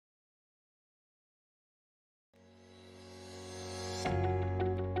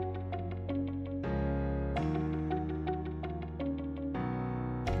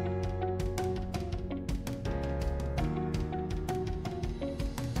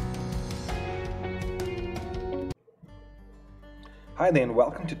Hi there and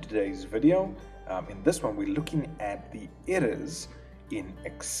welcome to today's video. In this one we're looking at the errors in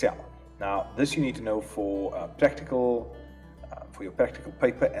Excel. Now this you need to know for your practical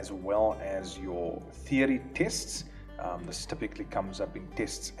paper as well as your theory tests. This typically comes up in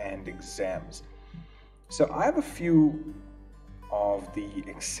tests and exams. So I have a few of the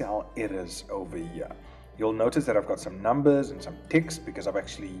Excel errors over here. You'll notice that I've got some numbers and some text because I've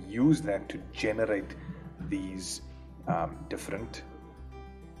actually used that to generate these different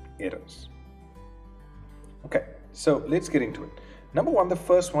errors. Okay, so let's get into it. Number one, the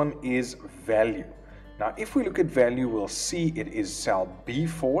first one is value. Now if we look at value, we'll see it is cell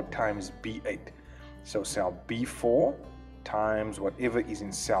B4 times B8. So cell B4 times whatever is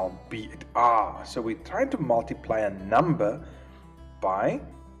in cell B8. So we're trying to multiply a number by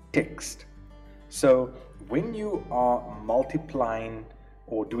text. So when you are multiplying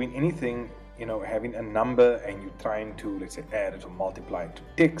or doing anything, having a number and you're trying to, let's say, add it or multiply it to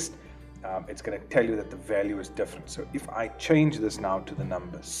text, it's going to tell you that the value is different. So if I change this now to the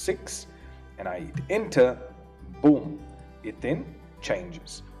number 6 and I hit enter, boom, it then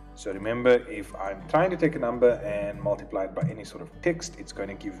changes. So remember, if I'm trying to take a number and multiply it by any sort of text, it's going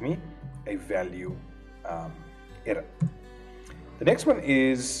to give me a value error. The next one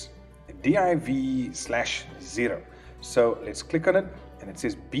is div/0. So let's click on it and it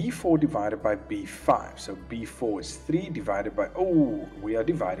says B4 divided by B5. So B4 is 3 divided by, we are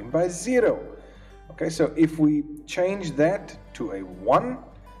dividing by 0. Okay, so if we change that to a 1,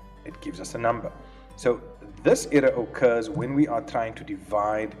 it gives us a number. So this error occurs when we are trying to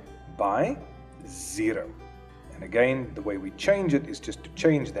divide by 0. And again, the way we change it is just to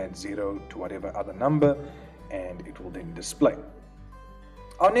change that 0 to whatever other number and it will then display.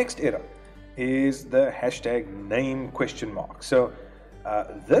 Our next error is the #name ? So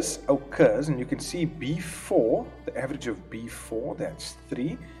this occurs, and you can see B4, the average of B4, that's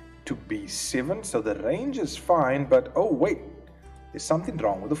 3 to B7. So the range is fine, but wait, there's something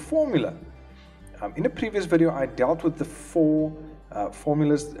wrong with the formula. In a previous video, I dealt with the 4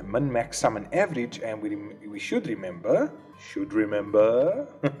 formulas, min, max, sum, and average, and we should remember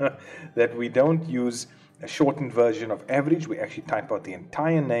that we don't use a shortened version of average. We actually type out the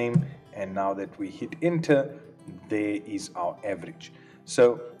entire name, and now that we hit enter, there is our average.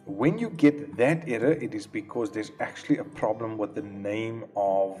 So when you get that error, it is because there's actually a problem with the name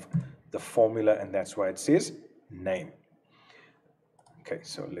of the formula, and that's why it says name. Okay,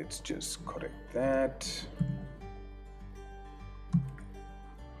 so let's just correct that.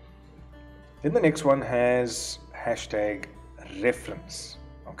 Then the next one has #reference.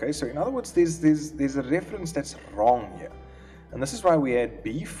 Okay, so in other words, there's a reference that's wrong here, and this is why we add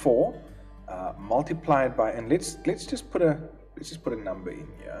B4 multiplied by, and let's just put a number in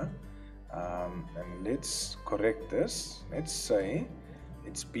here, and let's correct this. Let's say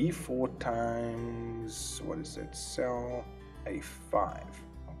it's B4 times, what is that, cell A5.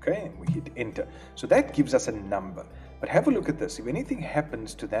 Okay, and we hit enter. So that gives us a number. But have a look at this. If anything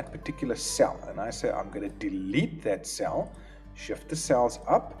happens to that particular cell, and I say I'm going to delete that cell, shift the cells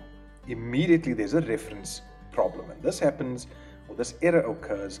up, immediately there's a reference problem. And this happens, or this error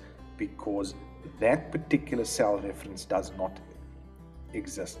occurs, because that particular cell reference does not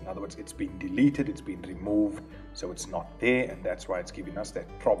exist. In other words, it's been deleted, it's been removed, so it's not there, and that's why it's giving us that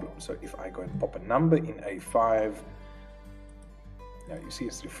problem. So if I go and pop a number in A5, now you see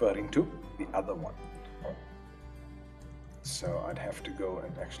it's referring to the other one. So I'd have to go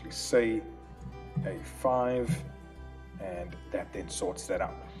and actually say A5, and that then sorts that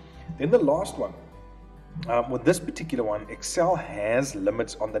out. Then the last one, with this particular one, Excel has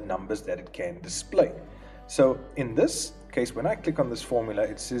limits on the numbers that it can display. So in this case, when I click on this formula,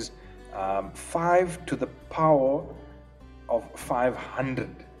 it says 5 to the power of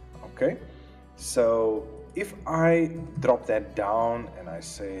 500. Okay, so if I drop that down and I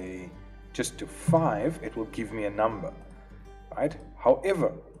say just to 5, it will give me a number, right?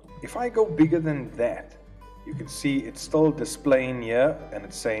 However, if I go bigger than that, you can see it's still displaying here, and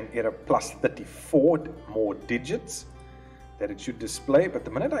it's saying error plus 34 more digits that it should display. But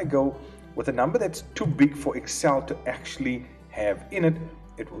the minute I go with a number that's too big for Excel to actually have in it,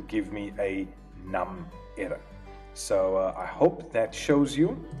 it will give me a num error. So I hope that shows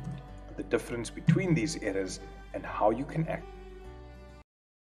you the difference between these errors and how you can act.